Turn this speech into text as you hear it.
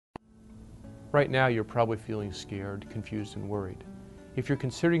Right now, you're probably feeling scared, confused, and worried. If you're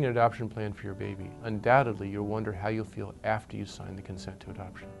considering an adoption plan for your baby, undoubtedly you'll wonder how you'll feel after you sign the consent to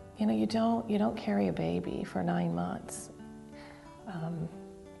adoption. You know, you don't carry a baby for 9 months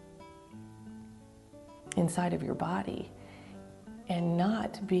inside of your body and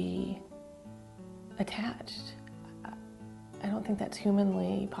not be attached. I don't think that's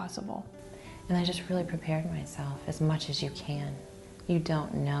humanly possible. And I just really prepared myself as much as you can. You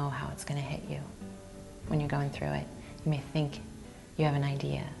don't know how it's going to hit you when you're going through it. You may think you have an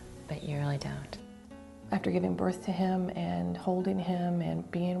idea, but you really don't. After giving birth to him and holding him and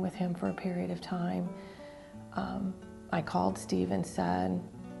being with him for a period of time, I called Steve and said,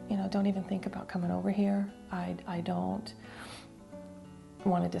 you know, don't even think about coming over here. I don't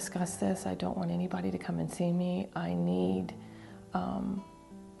want to discuss this. I don't want anybody to come and see me. I need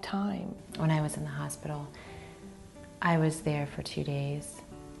time. When I was in the hospital, I was there for 2 days,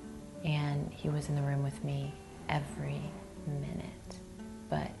 and he was in the room with me every minute,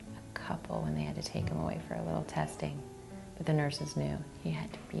 but a couple when they had to take him away for a little testing. But the nurses knew he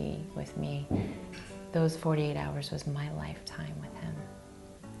had to be with me. Those 48 hours was my lifetime with him.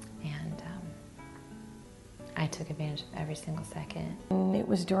 And I took advantage of every single second. And it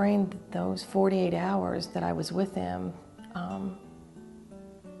was during those 48 hours that I was with him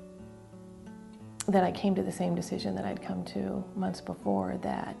that I came to the same decision that I'd come to months before,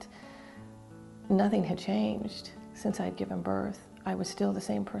 that nothing had changed since I'd given birth. I was still the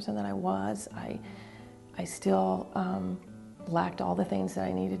same person that I was. I still lacked all the things that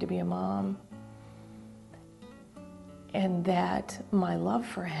I needed to be a mom. And that my love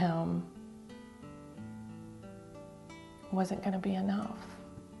for him wasn't going to be enough.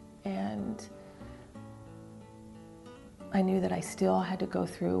 And I knew that I still had to go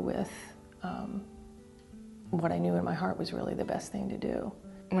through with what I knew in my heart was really the best thing to do.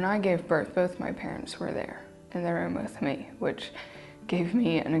 When I gave birth, both my parents were there in the room with me, which gave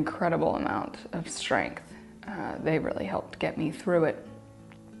me an incredible amount of strength. They really helped get me through it.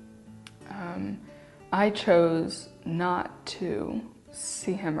 I chose not to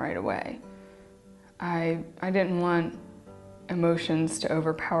see him right away. I didn't want emotions to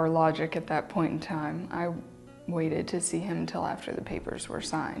overpower logic at that point in time. I waited to see him until after the papers were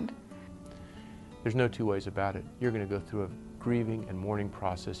signed. There's no two ways about it. You're going to go through a grieving and mourning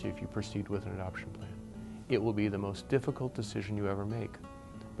process if you proceed with an adoption plan. It will be the most difficult decision you ever make.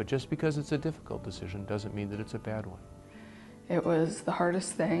 But just because it's a difficult decision doesn't mean that it's a bad one. It was the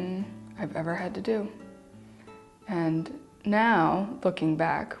hardest thing I've ever had to do. And now, looking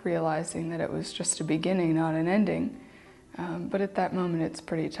back, realizing that it was just a beginning, not an ending, but at that moment it's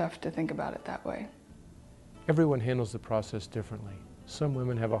pretty tough to think about it that way. Everyone handles the process differently. Some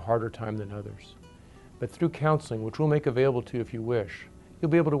women have a harder time than others. But through counseling, which we'll make available to you if you wish, you'll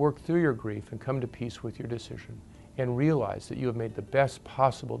be able to work through your grief and come to peace with your decision and realize that you have made the best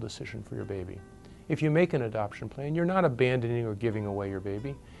possible decision for your baby. If you make an adoption plan, you're not abandoning or giving away your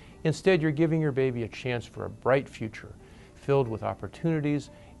baby. Instead, you're giving your baby a chance for a bright future filled with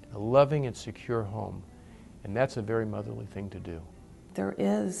opportunities and a loving and secure home. And that's a very motherly thing to do. There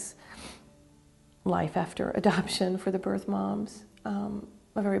is life after adoption for the birth moms.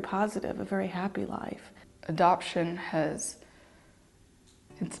 A very positive, a very happy life. Adoption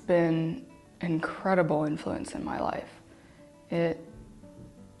it's been an incredible influence in my life. It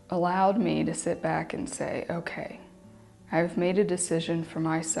allowed me to sit back and say, okay, I've made a decision for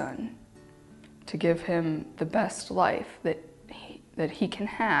my son to give him the best life that he can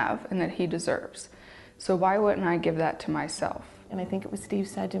have and that he deserves. So why wouldn't I give that to myself? And I think it was Steve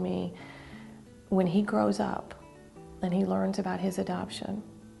said to me, when he grows up and he learns about his adoption,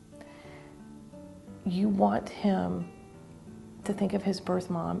 you want him to think of his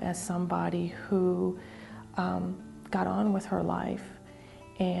birth mom as somebody who got on with her life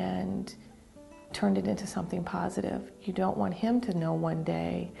and turned it into something positive. You don't want him to know one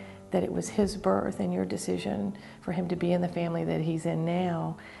day that it was his birth and your decision for him to be in the family that he's in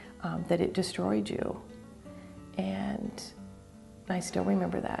now, that it destroyed you. And I still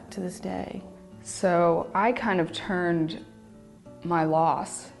remember that to this day. So I kind of turned my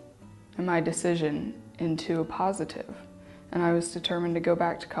loss and my decision into a positive. And I was determined to go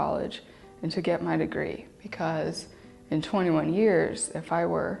back to college and to get my degree, because in 21 years, if I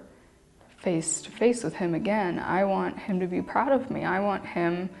were face to face with him again, I want him to be proud of me. I want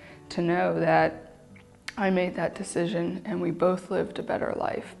him to know that I made that decision and we both lived a better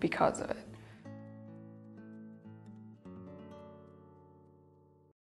life because of it.